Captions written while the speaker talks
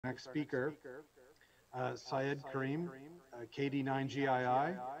Next speaker, Syed Karim,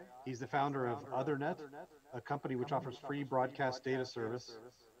 KD9GII. He's the founder of Othernet, a company which offers free broadcast data service.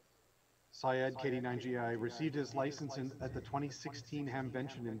 Syed KD9GII received his license at the 2016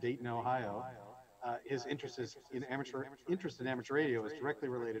 Hamvention in Dayton, Ohio. His interest in amateur radio is directly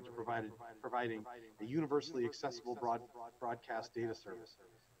related to providing a universally accessible broadcast data service.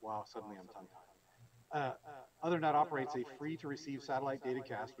 Wow, suddenly I'm tongue-tied. Othernet operates a free-to-receive satellite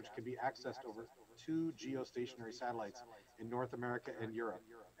datacast, which can be accessed over 2 geostationary satellites in North America and Europe,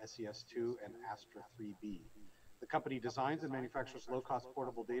 SES-2 and Astra 3B. The company designs and manufactures low-cost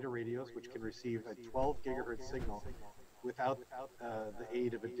portable data radios, which can receive a 12 gigahertz signal without the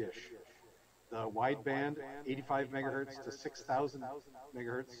aid of a dish. The wideband 85 megahertz to 6,000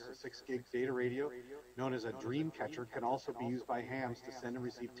 megahertz, 6 gig data radio, known as a Dreamcatcher, can also be used by hams to send and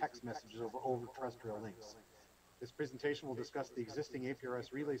receive text messages over terrestrial links. This presentation will discuss the existing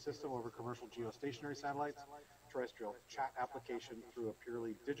APRS relay system over commercial geostationary satellites, terrestrial chat application through a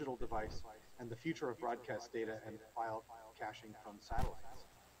purely digital device, and the future of broadcast data and file caching from satellites.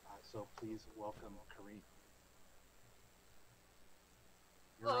 So please welcome Karim.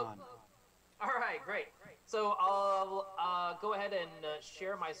 You're on. All right, great. So I'll go ahead and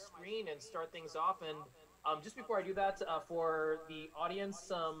share my screen and start things off. And just before I do that, for the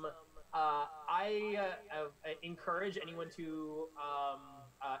audience, I encourage anyone to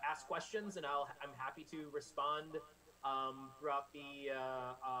ask questions, and I'm happy to respond throughout the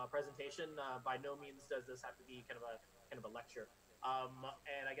presentation. By no means does this have to be kind of a lecture.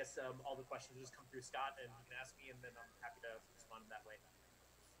 And I guess all the questions just come through Scott, and you can ask me, and then I'm happy to respond that way.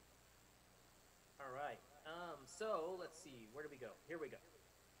 All right. So let's see. Where do we go? Here we go.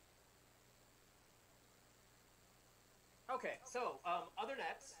 Okay. So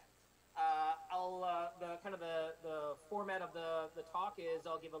Othernet. The format of the talk is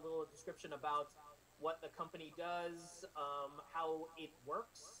I'll give a little description about what the company does, how it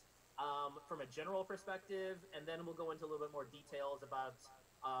works from a general perspective, and then we'll go into a little bit more details about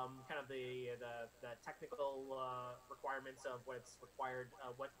the technical requirements of what's required,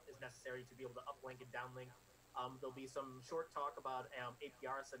 what is necessary to be able to uplink and downlink. There'll be some short talk about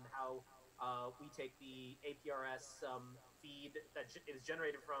APRS and how we take the APRS feed that is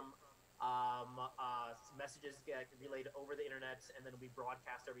generated from messages get relayed over the internet, and then we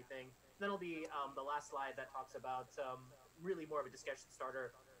broadcast everything. Then it'll be the last slide that talks about really more of a discussion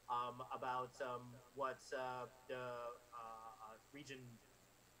starter about what the region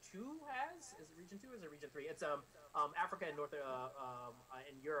 2 has. Is it region 2 or is it region 3? It's Africa and North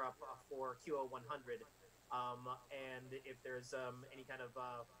in Europe for QO100. And if there's any kind of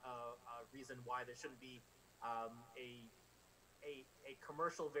reason why there shouldn't be a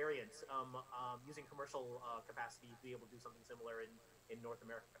commercial variant using commercial capacity to be able to do something similar in North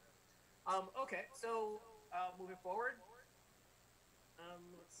America. Okay, so moving forward,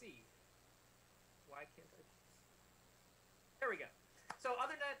 let's see. Why can't I? There we go. So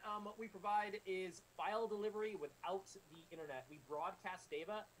Othernet, what we provide is file delivery without the internet. We broadcast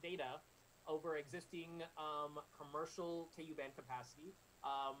data over existing commercial KU band capacity.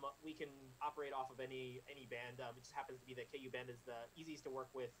 We can operate off of any band. It just happens to be that KU band is the easiest to work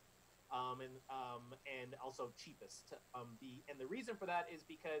with, and also cheapest. The reason for that is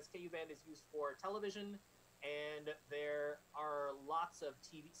because KU band is used for television, and there are lots of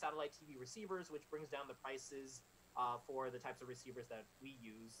satellite TV receivers, which brings down the prices for the types of receivers that we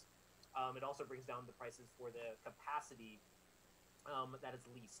use. It also brings down the prices for the capacity that is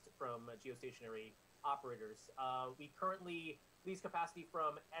leased from geostationary operators. We currently lease capacity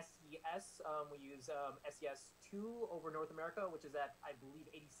from SES. We use SES-2 over North America, which is at, I believe,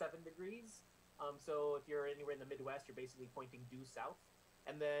 87 degrees. So if you're anywhere in the Midwest, you're basically pointing due south.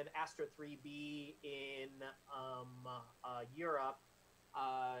 And then Astra 3B in Europe,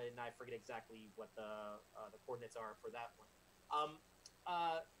 and I forget exactly what the coordinates are for that one.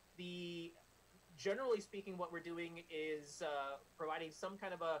 Generally speaking, what we're doing is providing some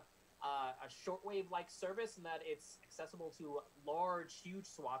kind of a shortwave-like service, in that it's accessible to large, huge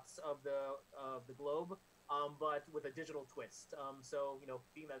swaths of the globe, but with a digital twist. So,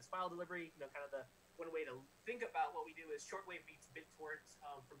 being that it's file delivery, kind of the one way to think about what we do is shortwave meets BitTorrent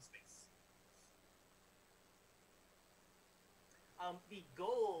from space. The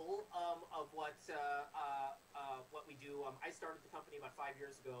goal of what we do, I started the company about 5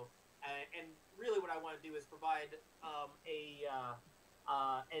 years ago, and really what I want to do is provide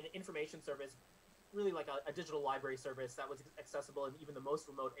an information service, really like a digital library service that was accessible in even the most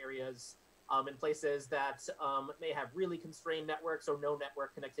remote areas, in places that may have really constrained networks or no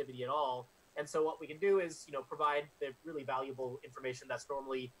network connectivity at all, And so what we can do is, provide the really valuable information that's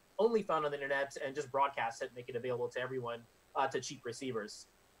normally only found on the internet and just broadcast it, make it available to everyone, to cheap receivers.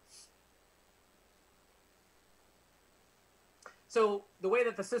 So the way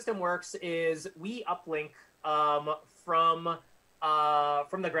that the system works is we uplink from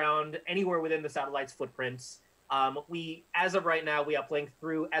the ground anywhere within the satellite's footprints. As of right now, we uplink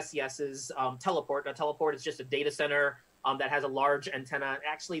through SES's teleport. Now, teleport is just a data center that has a large antenna.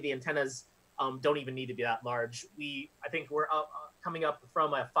 Actually, the antennas don't even need to be that large. I think we're coming up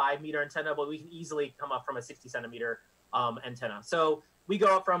from a 5-meter antenna, but we can easily come up from a 60-centimeter antenna. So we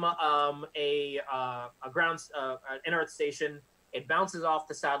go up from an in-earth station. It bounces off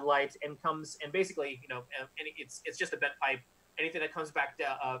the satellite and comes, and basically, and it's just a bent pipe. Anything that comes back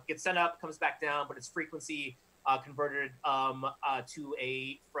down gets sent up, comes back down, but its frequency converted from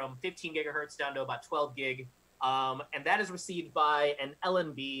 15 gigahertz down to about 12 gig, and that is received by an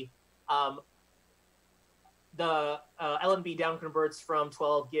LNB. The LNB down converts from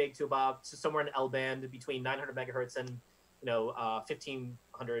 12 gig to somewhere in L band between 900 megahertz and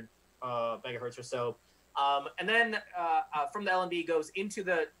 1500 megahertz or so. And then from the LNB goes into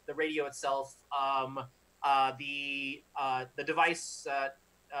the radio itself. The device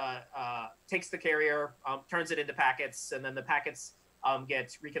takes the carrier, turns it into packets, and then the packets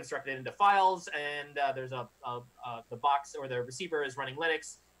get reconstructed into files. And there's the box or the receiver is running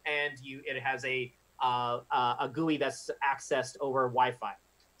Linux, and it has a GUI that's accessed over Wi-Fi.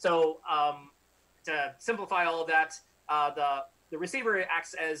 So to simplify all of that, the receiver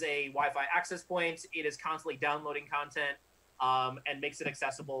acts as a Wi-Fi access point. It is constantly downloading content and makes it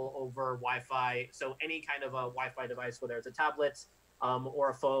accessible over Wi-Fi. So any kind of a Wi-Fi device, whether it's a tablet or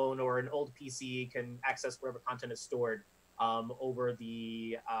a phone or an old PC, can access wherever content is stored over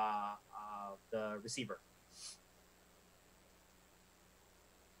the receiver.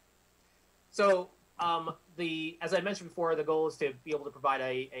 So as I mentioned before, the goal is to be able to provide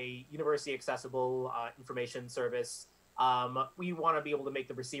a university accessible information service. We want to be able to make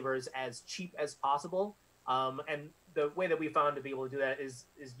the receivers as cheap as possible. And the way that we found to be able to do that is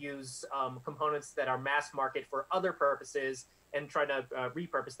use components that are mass market for other purposes and try to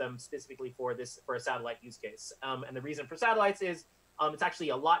repurpose them specifically for a satellite use case. And the reason for satellites is it's actually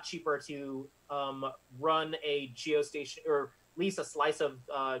a lot cheaper to run a geostation or lease a slice of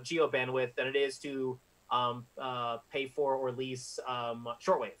geo bandwidth than it is to pay for or lease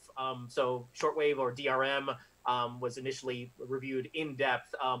shortwave. So shortwave or DRM was initially reviewed in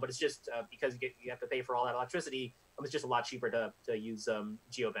depth, but it's just because you have to pay for all that electricity, it's just a lot cheaper to use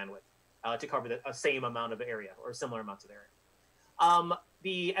geo bandwidth to cover the same amount of area or similar amounts of area.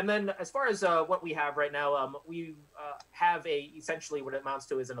 And then as far as what we have right now, we have essentially what it amounts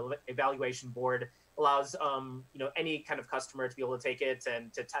to is an evaluation board. Allows any kind of customer to be able to take it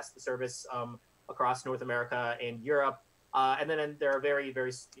and to test the service across North America and Europe. And then there are very,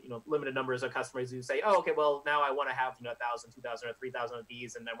 very limited numbers of customers who say, oh, okay, well, now I want to have 1,000, 2,000, or 3,000 of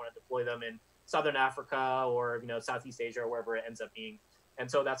these, and I want to deploy them in Southern Africa or Southeast Asia or wherever it ends up being. And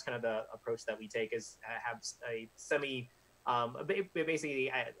so that's kind of the approach that we take, is have a basically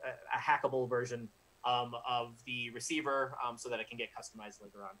a hackable version of the receiver so that it can get customized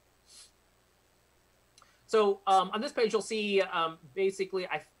later on. So on this page, you'll see basically,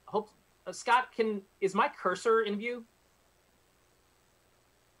 I hope, Scott, is my cursor in view?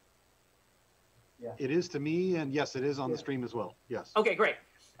 Yeah. It is to me, and yes, it is on the stream as well. Yes. Okay, great.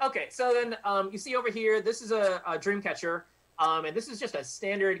 Okay, so then you see over here, this is a Dreamcatcher, and this is just a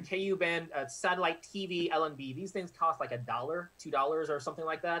standard KU band satellite TV LNB. These things cost like $1, $2, or something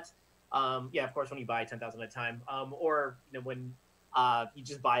like that. Yeah, of course, when you buy 10,000 at a time, or when you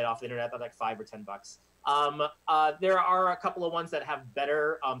just buy it off the internet, they're like $5 or $10. There are a couple of ones that have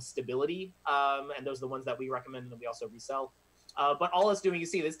better stability, and those are the ones that we recommend and we also resell. But all it's doing, you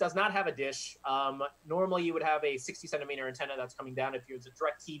see, this does not have a dish. Normally, you would have a 60-centimeter antenna that's coming down. If it's a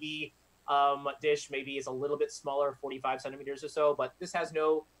DirecTV dish, maybe it's a little bit smaller, 45 centimeters or so. But this has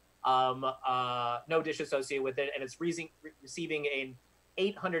no dish associated with it, and it's receiving an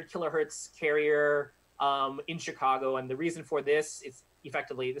 800 kilohertz carrier in Chicago. And the reason for this is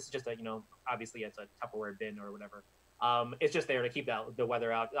effectively, this is just a, obviously it's a Tupperware bin or whatever. It's just there to keep the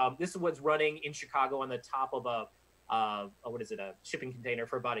weather out. This was running in Chicago on the top of a shipping container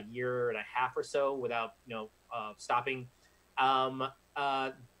for about a year and a half or so without, stopping.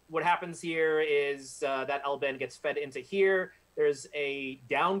 What happens here is that L-band gets fed into here. There's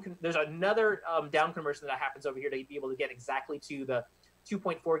another down conversion that happens over here to be able to get exactly to the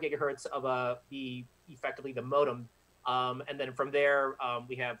 2.4 gigahertz of effectively the modem. And then from there,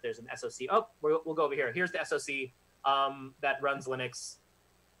 there's an SoC. Oh, we'll go over here. Here's the SoC that runs Linux.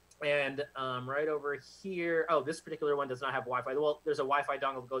 And right over here, oh, this particular one does not have Wi-Fi. Well, there's a Wi-Fi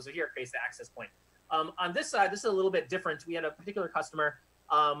dongle that goes over here, creates the access point. On this side, this is a little bit different. We had a particular customer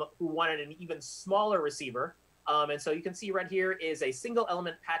who wanted an even smaller receiver. And so you can see right here is a single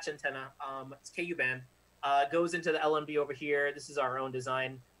element patch antenna. It's KU band. Goes into the LMD over here. This is our own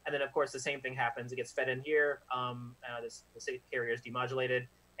design. And then, of course, the same thing happens. It gets fed in here. The carrier is demodulated.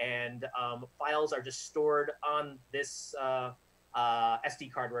 And files are just stored on this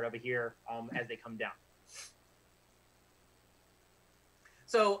SD card right over here as they come down.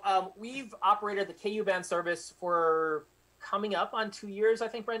 So we've operated the KU band service for coming up on 2 years, I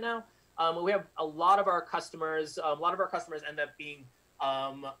think, right now. We have a lot of our customers. End up being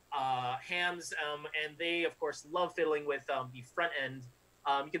hams, and they, of course, love fiddling with the front end.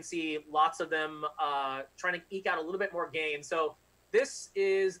 You can see lots of them trying to eke out a little bit more gain. So this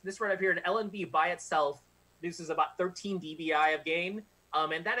right up here, an LNB by itself. This is about 13 dBi of gain,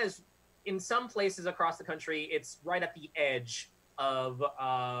 and that is, in some places across the country, it's right at the edge of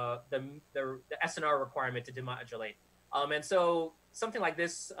the SNR requirement to demodulate. And so something like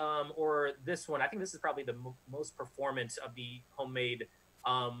this, or this one, I think this is probably the most performant of the homemade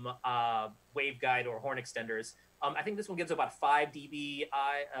waveguide or horn extenders. I think this one gives about 5 dBi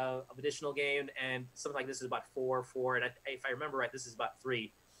of additional gain, and something like this is about 4, and if I remember right, this is about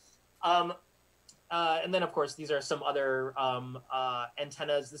 3. And then, of course, these are some other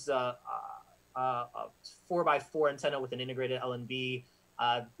antennas. This is a 4x4 antenna with an integrated LNB.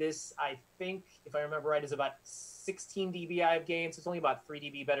 This, I think, if I remember right, is about 16 dBi of gain, so it's only about 3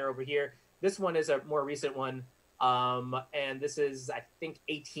 dB better over here. This one is a more recent one, and this is, I think,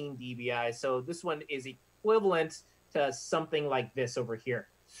 18 dBi. So this one is equivalent to something like this over here.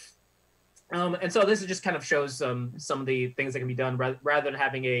 And so this just kind of shows some of the things that can be done rather than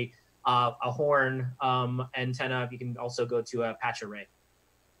having a horn antenna. You can also go to a patch array.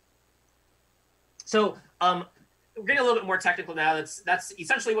 So we're getting a little bit more technical now. That's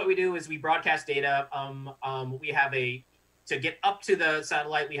essentially what we do is we broadcast data. We have to get up to the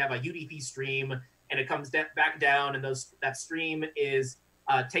satellite, we have a UDP stream, and it comes back down, and that stream is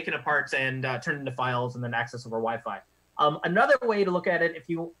taken apart and turned into files and then accessed over Wi-Fi. Another way to look at it, if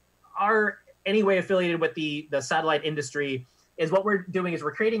you are any way affiliated with the satellite industry, is what we're doing is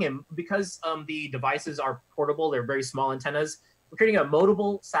we're creating because the devices are portable, they're very small antennas, we're creating a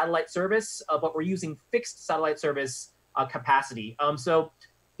modable satellite service, but we're using fixed satellite service capacity. So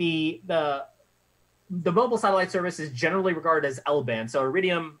the mobile satellite service is generally regarded as L-band. So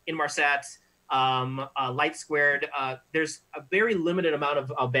Iridium, Inmarsat, Light Squared, there's a very limited amount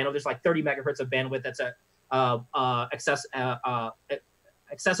of bandwidth. There's like 30 megahertz of bandwidth that's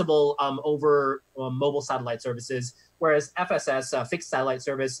accessible over mobile satellite services, whereas FSS, fixed satellite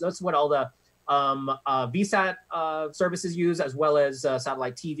service, that's what all the VSAT services use, as well as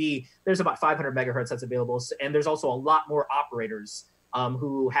satellite TV. There's about 500 megahertz that's available, and there's also a lot more operators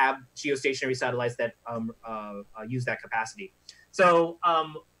who have geostationary satellites that use that capacity. So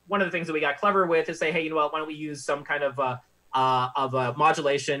one of the things that we got clever with is say, hey, you know what, why don't we use some kind of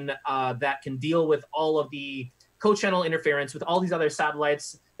modulation that can deal with all of the co-channel interference with all these other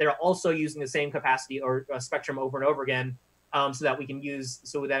satellites that are also using the same capacity or spectrum over and over again, so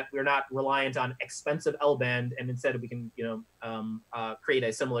that we're not reliant on expensive L-band, and instead we can create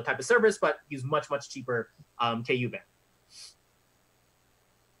a similar type of service but use much cheaper KU band.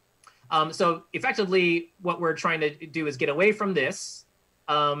 So effectively, what we're trying to do is get away from this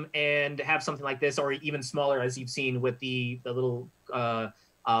and have something like this, or even smaller, as you've seen with the little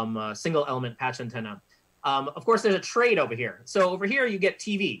single element patch antenna. Of course, there's a trade over here. So over here, you get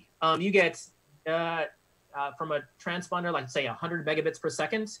TV. You get from a transponder, like say 100 megabits per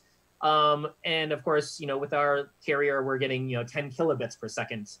second. And of course, with our carrier, we're getting 10 kilobits per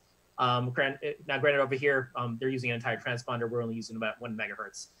second. Now, granted, over here, they're using an entire transponder. We're only using about 1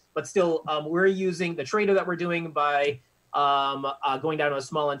 megahertz. But still, we're using the trade that we're doing by going down to a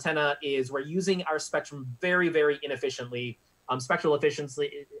small antenna is we're using our spectrum very, very inefficiently. Spectral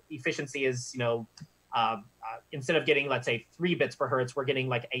efficiency is, instead of getting, let's say, 3 bits per hertz, we're getting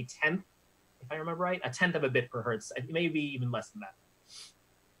like a tenth, if I remember right, a tenth of a bit per hertz, maybe even less than that.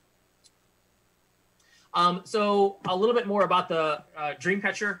 So a little bit more about the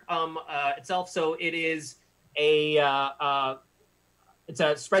Dreamcatcher itself. So it is it's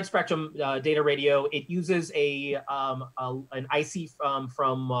a spread spectrum data radio. It uses an IC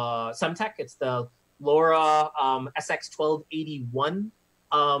from Semtech. It's the LoRa SX1281.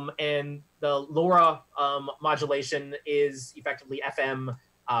 And the LoRa modulation is effectively FM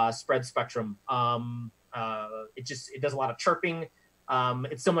spread spectrum. It does a lot of chirping.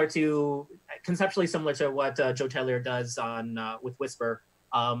 It's conceptually similar to what Joe Taylor does with Whisper.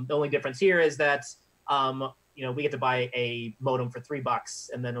 The only difference here is that we get to buy a modem for $3,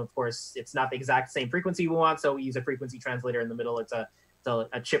 and then of course it's not the exact same frequency we want, so we use a frequency translator in the middle. It's a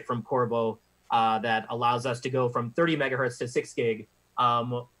chip from Corvo that allows us to go from 30 megahertz to 6 gig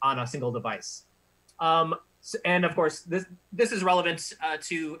on a single device. And of course, this is relevant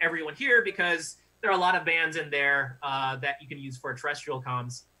to everyone here because there are a lot of bands in there that you can use for terrestrial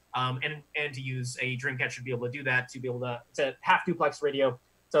comms, and to use a Dreamcatcher to be able to do that, to be able to half duplex radio,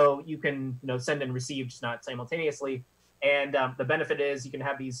 so you can send and receive, just not simultaneously. And the benefit is you can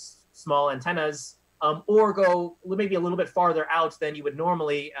have these small antennas, or go maybe a little bit farther out than you would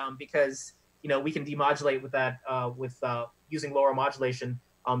normally, because we can demodulate with that using lower modulation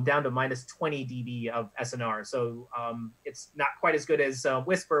down to minus 20 dB of SNR. So it's not quite as good as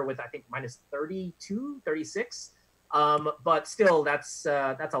Whisper with, I think, minus 32, 36. But still, that's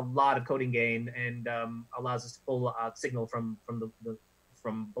a lot of coding gain, and allows us to pull a signal from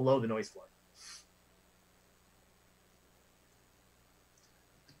below the noise floor.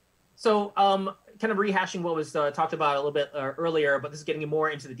 So kind of rehashing what was talked about a little bit earlier, but this is getting more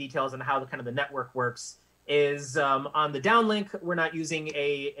into the details on how the network works. Is on the downlink, we're not using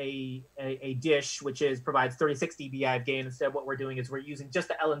a dish, which provides 36 dBi of gain. Instead, what we're doing is we're using just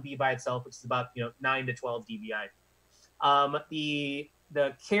the LNB by itself, which is about 9 to 12 dBi.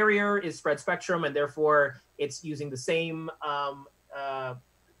 The carrier is spread spectrum, and therefore it's using the same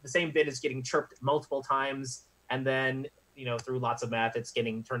bit is getting chirped multiple times, and then through lots of math, it's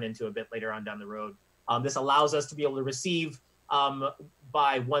getting turned into a bit later on down the road. This allows us to be able to receive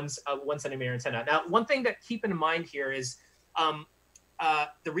by one centimeter antenna. Now, one thing to keep in mind here is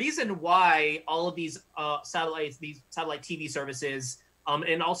the reason why all of these satellite TV services,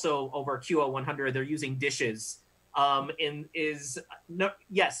 and also over QO100, they're using dishes.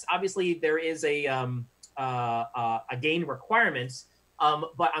 Yes, obviously there is a gain requirement,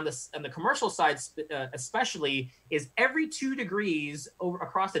 but on the commercial side, especially, is every 2 degrees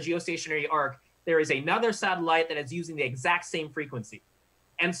across the geostationary arc, there is another satellite that is using the exact same frequency.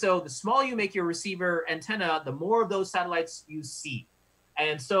 And so the smaller you make your receiver antenna, the more of those satellites you see.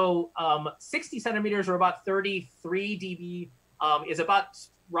 And so 60 centimeters, or about 33 dB, is about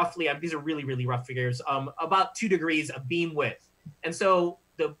roughly, these are really, really rough figures, about 2 degrees of beam width. And so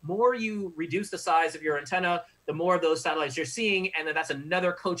the more you reduce the size of your antenna, the more of those satellites you're seeing, and then that's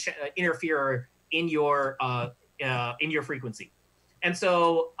another interferer in your frequency. And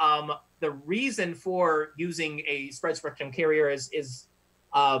so the reason for using a spread spectrum carrier is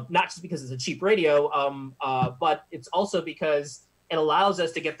not just because it's a cheap radio, but it's also because it allows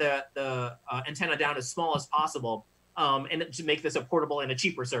us to get the antenna down as small as possible, and to make this a portable and a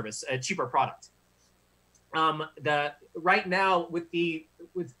cheaper service, a cheaper product. Right now with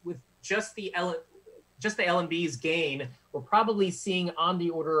just the LNB's gain, we're probably seeing on the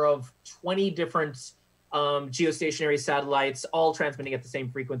order of 20 different geostationary satellites, all transmitting at the same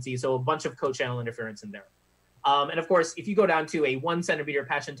frequency, so a bunch of co-channel interference in there. And of course, if you go down to a 1 centimeter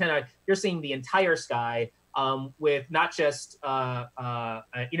patch antenna, you're seeing the entire sky, with not just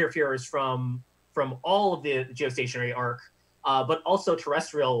interferers from all of the geostationary arc, but also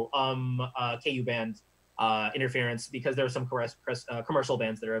terrestrial KU band interference, because there are some commercial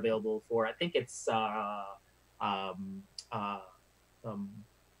bands that are available for, I think it's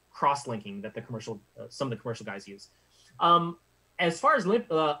cross-linking that some of the commercial guys use. As far as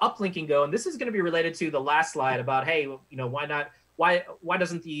uplinking go, and this is going to be related to the last slide about, hey, why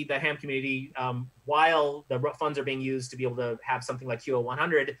doesn't the ham community, while the funds are being used to be able to have something like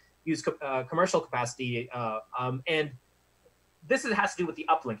QO100, use commercial capacity? And this has to do with the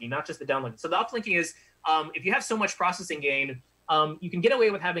uplinking, not just the downlinking. So the uplinking is, if you have so much processing gain, you can get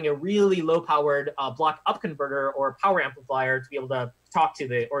away with having a really low-powered block up converter or power amplifier to be able to talk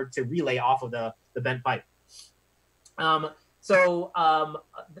to or to relay off of the bent pipe.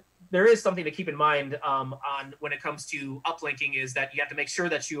 There is something to keep in mind on when it comes to uplinking, is that you have to make sure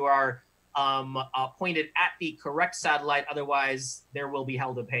that you are pointed at the correct satellite, otherwise there will be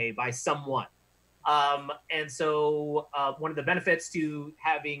hell to pay by someone. And so one of the benefits to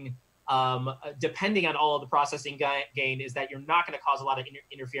having, depending on all of the processing gain, is that you're not going to cause a lot of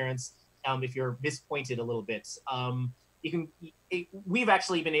interference if you're mispointed a little bit. We've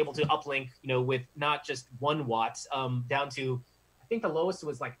actually been able to uplink, with not just 1 watt down to, I think the lowest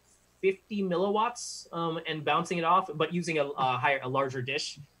was like 50 milliwatts, and bouncing it off, but using a larger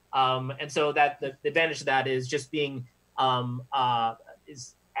dish. And so that the advantage of that is just being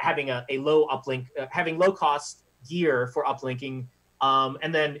is having a low uplink, having low cost gear for uplinking.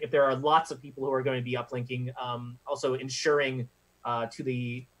 And then if there are lots of people who are going to be uplinking, also ensuring to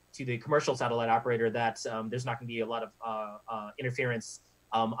the commercial satellite operator that there's not going to be a lot of interference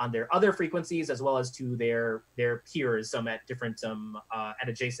on their other frequencies, as well as to their peers at different at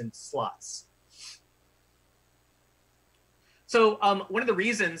adjacent slots. So one of the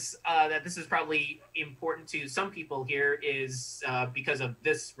reasons that this is probably important to some people here is because of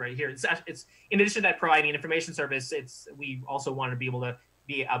this right here. It's in addition to that providing an information service, we also want to be able to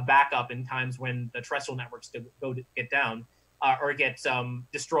be a backup in times when the terrestrial networks get down or get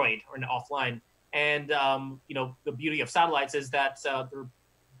destroyed or offline. And the beauty of satellites is that they're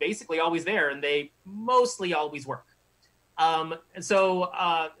basically always there, and they mostly always work. And so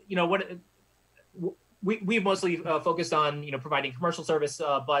we've mostly focused on providing commercial service,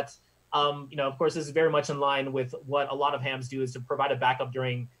 but of course this is very much in line with what a lot of hams do, is to provide a backup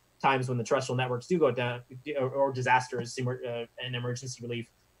during times when the terrestrial networks do go down, or disasters and emergency relief.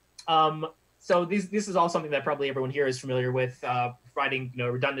 So this is all something that probably everyone here is familiar with, providing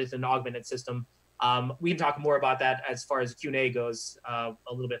a redundant and augmented system. We can talk more about that as far as Q&A goes a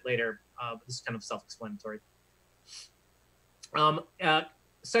little bit later, but this is kind of self-explanatory.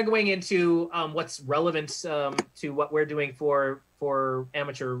 Segueing into what's relevant to what we're doing for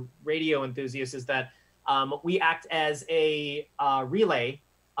amateur radio enthusiasts is that we act as a relay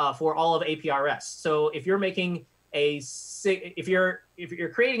for all of APRS. So if you're making if you're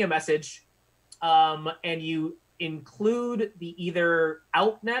creating a message and you include the either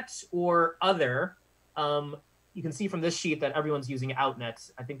outnet or other, you can see from this sheet that everyone's using outnet.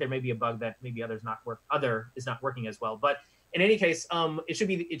 I think there may be a bug that maybe other is not working as well, but in any case,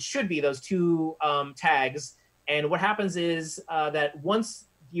 it should be those two tags. And what happens is that once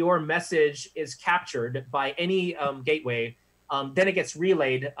your message is captured by any gateway, then it gets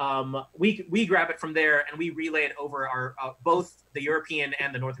relayed. We grab it from there and we relay it over our both the European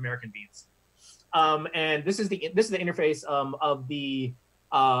and the North American beams. And this is the interface of the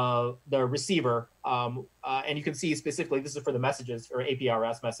receiver, and you can see specifically this is for the messages, or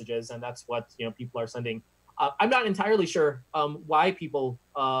APRS messages, and that's what people are sending. I'm not entirely sure why people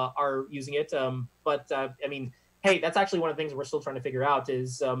are using it, but I mean, hey, that's actually one of the things we're still trying to figure out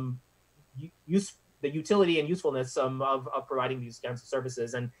is the utility and usefulness of providing these kinds of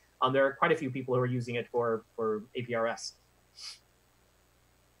services, and there are quite a few people who are using it for APRS.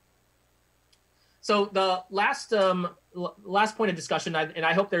 So the last point of discussion, and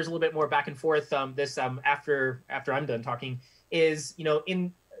I hope there's a little bit more back and forth after I'm done talking, is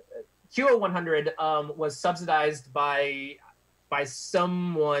in QO100 was subsidized by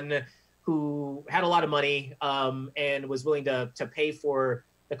someone who had a lot of money and was willing to pay for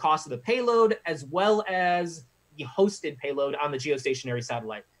the cost of the payload as well as the hosted payload on the geostationary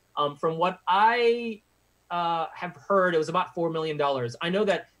satellite. From what I have heard, it was about $4 million. I know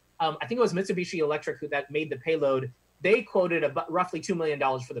that I think it was Mitsubishi Electric that made the payload. They quoted about roughly $2 million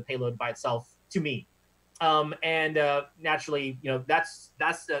for the payload by itself to me. And naturally, that's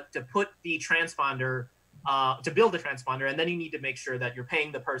to put the transponder, to build the transponder, and then you need to make sure that you're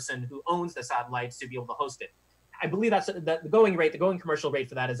paying the person who owns the satellites to be able to host it. I believe that's the going rate. The going commercial rate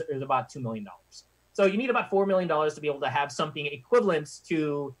for that is about $2 million. So you need about $4 million to be able to have something equivalent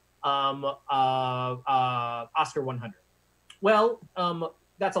to Oscar 100. Well,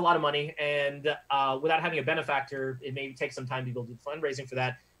 that's a lot of money, and without having a benefactor, it may take some time to be able to do fundraising for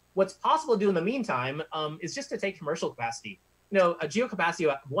that. What's possible to do in the meantime is just to take commercial capacity. A geo capacity,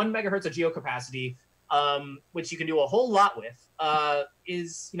 1 megahertz of geo capacity, which you can do a whole lot with,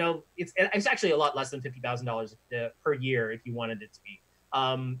 is it's actually a lot less than $50,000 per year if you wanted it to be.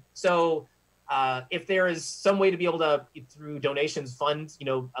 So if there is some way to be able to, through donations, fund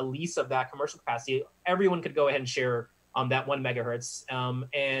a lease of that commercial capacity, everyone could go ahead and share that 1 megahertz,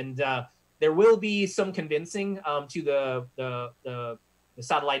 and there will be some convincing to the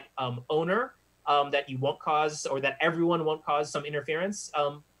satellite owner that you won't cause, or that everyone won't cause some interference.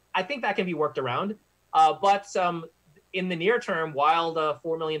 I think that can be worked around, but in the near term, while the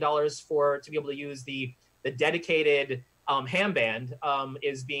 $4 million to be able to use the dedicated ham band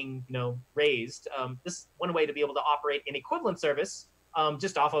is being raised, this is one way to be able to operate an equivalent service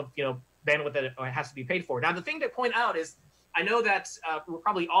just off of bandwidth that it has to be paid for. Now, the thing to point out is, I know that we're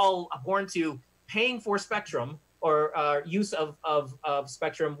probably all born to paying for spectrum or use of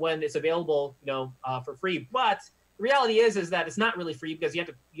spectrum when it's available, for free. But the reality is that it's not really free, because you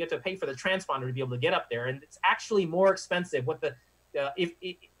have to pay for the transponder to be able to get up there, and it's actually more expensive. If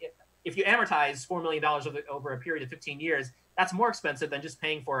you amortize $4 million over a period of 15 years, that's more expensive than just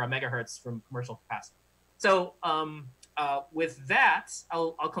paying for a megahertz from commercial capacity. So with that,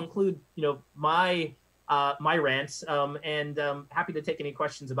 I'll conclude my rant, and happy to take any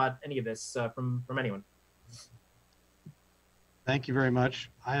questions about any of this from anyone. Thank you very much.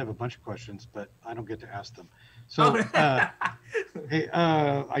 I have a bunch of questions, but I don't get to ask them. So Hey,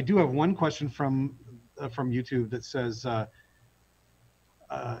 I do have one question from YouTube that says,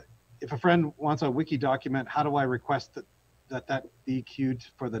 if a friend wants a wiki document, how do I request that be queued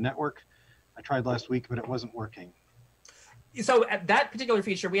for the network? I tried last week, but it wasn't working. So at that particular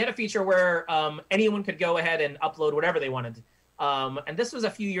feature, we had a feature where anyone could go ahead and upload whatever they wanted. And this was a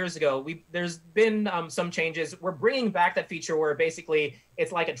few years ago. There's been some changes. We're bringing back that feature where basically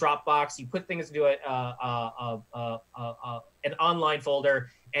it's like a Dropbox. You put things into an online folder,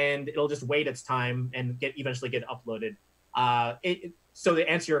 and it'll just wait its time and eventually get uploaded. So to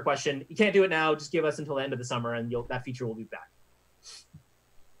answer your question, you can't do it now. Just give us until the end of the summer, and that feature will be back.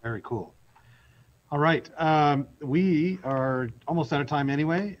 Very cool. All right, we are almost out of time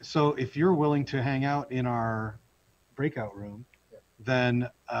anyway. So if you're willing to hang out in our breakout room, then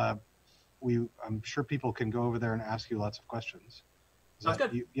I'm sure people can go over there and ask you lots of questions. Sounds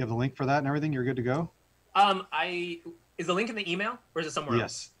good. You have the link for that and everything? You're good to go? Is the link in the email, or is it somewhere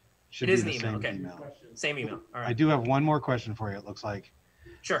else? Yes. It is in the email. Okay. Same email. All right. I do have one more question for you, it looks like.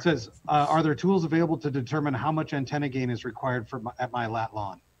 Sure. It says, are there tools available to determine how much antenna gain is required at my lat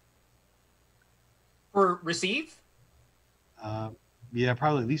lawn? For receive? Yeah,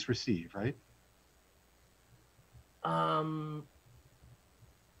 probably at least receive, right? No,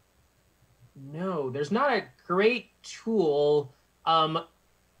 there's not a great tool. Yeah,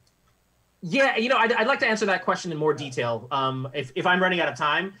 I'd like to answer that question in more detail. If I'm running out of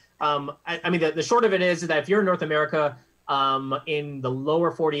time, I mean, the short of it is that if you're in North America, in the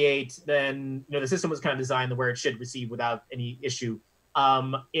lower 48, then the system was kind of designed where it should receive without any issue.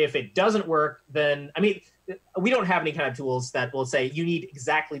 If it doesn't work, then, I mean, we don't have any kind of tools that will say you need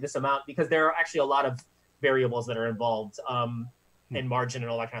exactly this amount, because there are actually a lot of variables that are involved in margin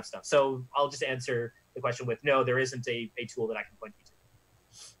and all that kind of stuff. So I'll just answer the question with no, there isn't a tool that I can point you to.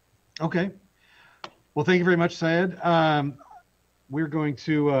 Okay. Well, thank you very much, Syed. We're going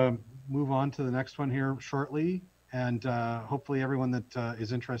to move on to the next one here shortly. And hopefully everyone that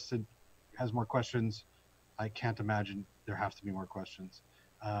is interested has more questions. I can't imagine there have to be more questions.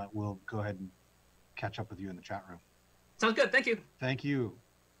 We'll go ahead and catch up with you in the chat room. Sounds good. Thank you. Thank you.